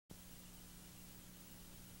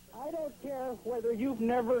don't care whether you've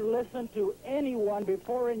never listened to anyone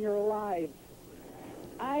before in your lives.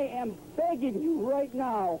 I am begging you right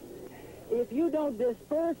now, if you don't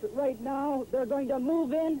disperse right now, they're going to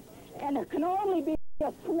move in, and it can only be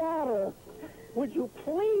a slaughter. Would you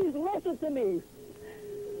please listen to me?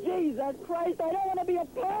 Jesus Christ, I don't want to be a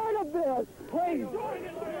part of this. Please.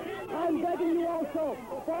 I'm begging you also.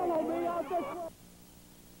 Follow me out this way.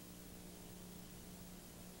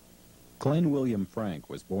 Glenn William Frank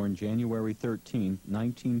was born January 13,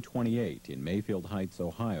 1928, in Mayfield Heights,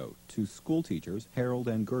 Ohio, to schoolteachers Harold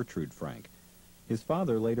and Gertrude Frank. His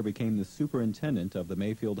father later became the superintendent of the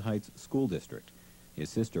Mayfield Heights School District.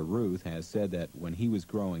 His sister Ruth has said that when he was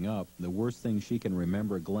growing up, the worst thing she can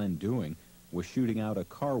remember Glenn doing was shooting out a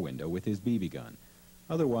car window with his BB gun.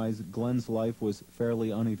 Otherwise, Glenn's life was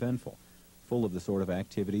fairly uneventful, full of the sort of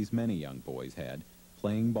activities many young boys had.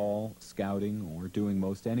 Playing ball, scouting, or doing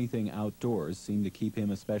most anything outdoors seemed to keep him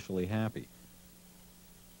especially happy.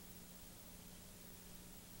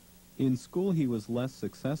 In school, he was less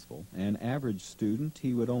successful. An average student,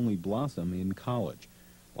 he would only blossom in college.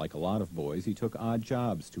 Like a lot of boys, he took odd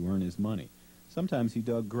jobs to earn his money. Sometimes he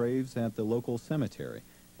dug graves at the local cemetery,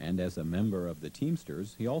 and as a member of the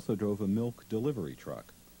Teamsters, he also drove a milk delivery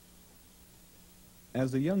truck.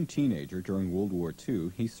 As a young teenager during World War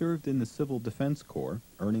II, he served in the Civil Defense Corps,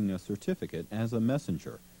 earning a certificate as a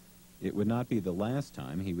messenger. It would not be the last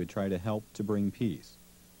time he would try to help to bring peace.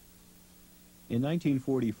 In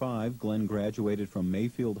 1945, Glenn graduated from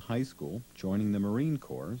Mayfield High School, joining the Marine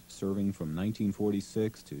Corps, serving from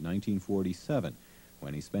 1946 to 1947,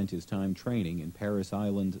 when he spent his time training in Parris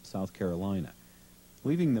Island, South Carolina.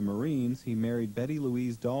 Leaving the Marines, he married Betty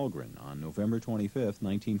Louise Dahlgren on November 25,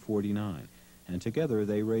 1949. And together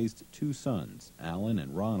they raised two sons, Alan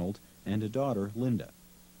and Ronald, and a daughter, Linda.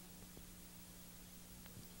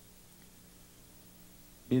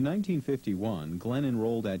 In 1951, Glenn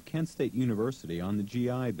enrolled at Kent State University on the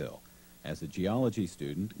GI Bill. As a geology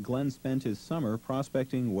student, Glenn spent his summer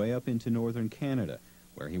prospecting way up into northern Canada,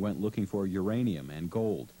 where he went looking for uranium and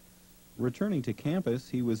gold. Returning to campus,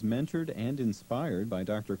 he was mentored and inspired by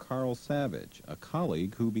Dr. Carl Savage, a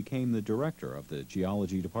colleague who became the director of the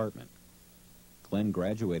geology department. Glenn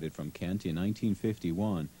graduated from Kent in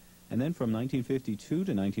 1951, and then from 1952 to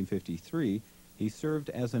 1953, he served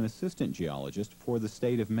as an assistant geologist for the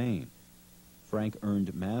state of Maine. Frank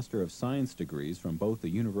earned Master of Science degrees from both the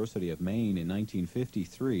University of Maine in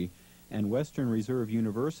 1953 and Western Reserve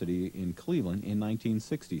University in Cleveland in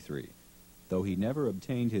 1963. Though he never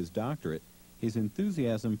obtained his doctorate, his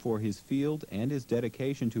enthusiasm for his field and his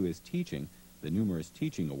dedication to his teaching, the numerous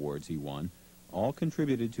teaching awards he won, all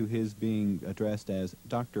contributed to his being addressed as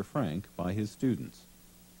Dr. Frank by his students.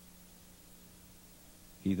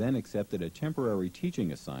 He then accepted a temporary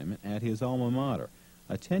teaching assignment at his alma mater,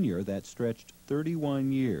 a tenure that stretched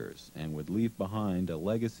 31 years and would leave behind a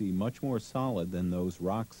legacy much more solid than those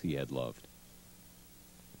rocks he had loved.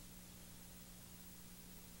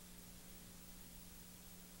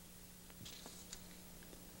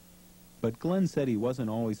 But Glenn said he wasn't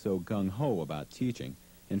always so gung-ho about teaching.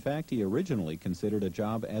 In fact, he originally considered a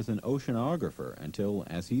job as an oceanographer until,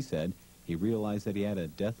 as he said, he realized that he had a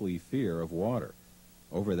deathly fear of water.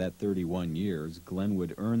 Over that 31 years, Glenn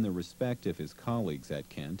would earn the respect of his colleagues at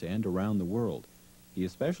Kent and around the world. He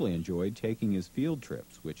especially enjoyed taking his field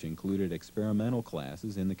trips, which included experimental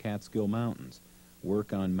classes in the Catskill Mountains,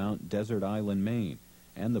 work on Mount Desert Island, Maine,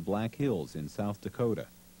 and the Black Hills in South Dakota.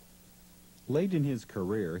 Late in his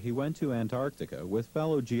career, he went to Antarctica with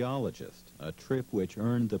fellow geologists, a trip which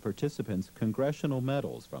earned the participants congressional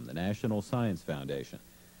medals from the National Science Foundation.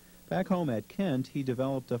 Back home at Kent, he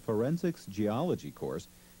developed a forensics geology course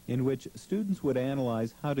in which students would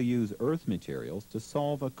analyze how to use earth materials to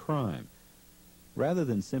solve a crime. Rather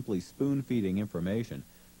than simply spoon-feeding information,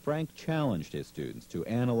 Frank challenged his students to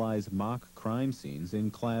analyze mock crime scenes in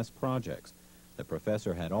class projects. The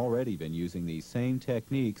professor had already been using these same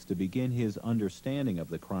techniques to begin his understanding of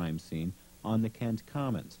the crime scene on the Kent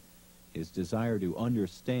Commons. His desire to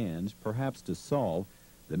understand, perhaps to solve,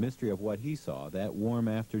 the mystery of what he saw that warm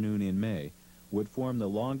afternoon in May would form the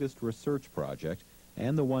longest research project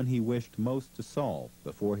and the one he wished most to solve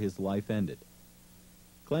before his life ended.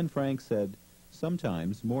 Glenn Frank said,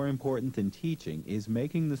 "Sometimes more important than teaching is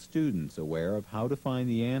making the students aware of how to find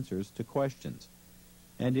the answers to questions."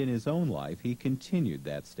 And in his own life, he continued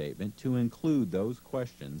that statement to include those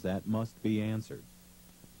questions that must be answered.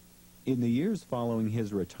 In the years following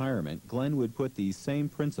his retirement, Glenn would put these same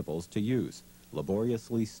principles to use,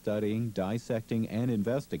 laboriously studying, dissecting, and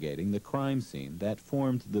investigating the crime scene that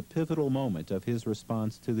formed the pivotal moment of his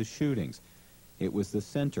response to the shootings. It was the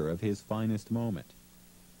center of his finest moment.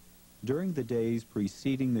 During the days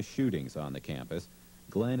preceding the shootings on the campus,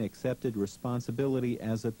 Glenn accepted responsibility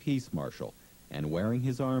as a peace marshal, and wearing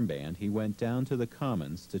his armband, he went down to the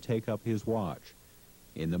Commons to take up his watch.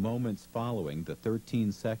 In the moments following the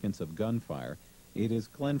 13 seconds of gunfire, it is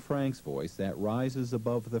Glenn Frank's voice that rises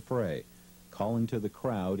above the fray, calling to the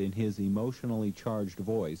crowd in his emotionally charged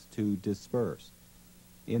voice to disperse.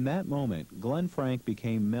 In that moment, Glenn Frank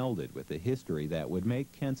became melded with the history that would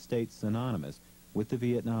make Kent State synonymous with the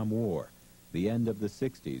Vietnam War, the end of the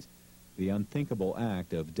 60s, the unthinkable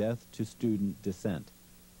act of death to student dissent.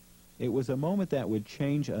 It was a moment that would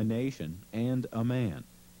change a nation and a man.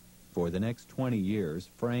 For the next 20 years,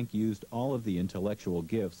 Frank used all of the intellectual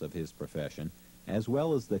gifts of his profession, as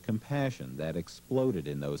well as the compassion that exploded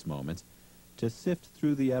in those moments, to sift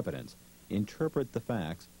through the evidence, interpret the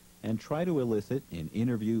facts, and try to elicit in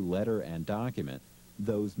interview, letter, and document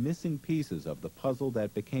those missing pieces of the puzzle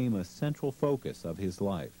that became a central focus of his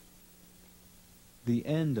life. The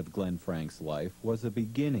end of Glenn Frank's life was a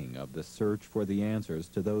beginning of the search for the answers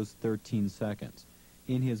to those 13 seconds.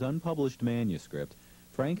 In his unpublished manuscript,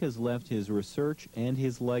 Frank has left his research and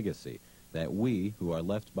his legacy that we, who are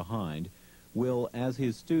left behind, will, as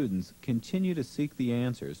his students, continue to seek the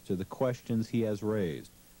answers to the questions he has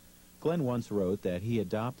raised. Glenn once wrote that he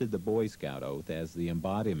adopted the Boy Scout oath as the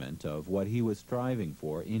embodiment of what he was striving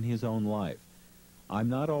for in his own life. "I'm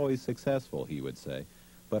not always successful," he would say,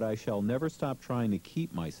 "but I shall never stop trying to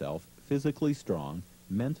keep myself physically strong,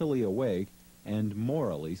 mentally awake, and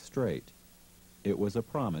morally straight." It was a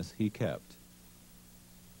promise he kept.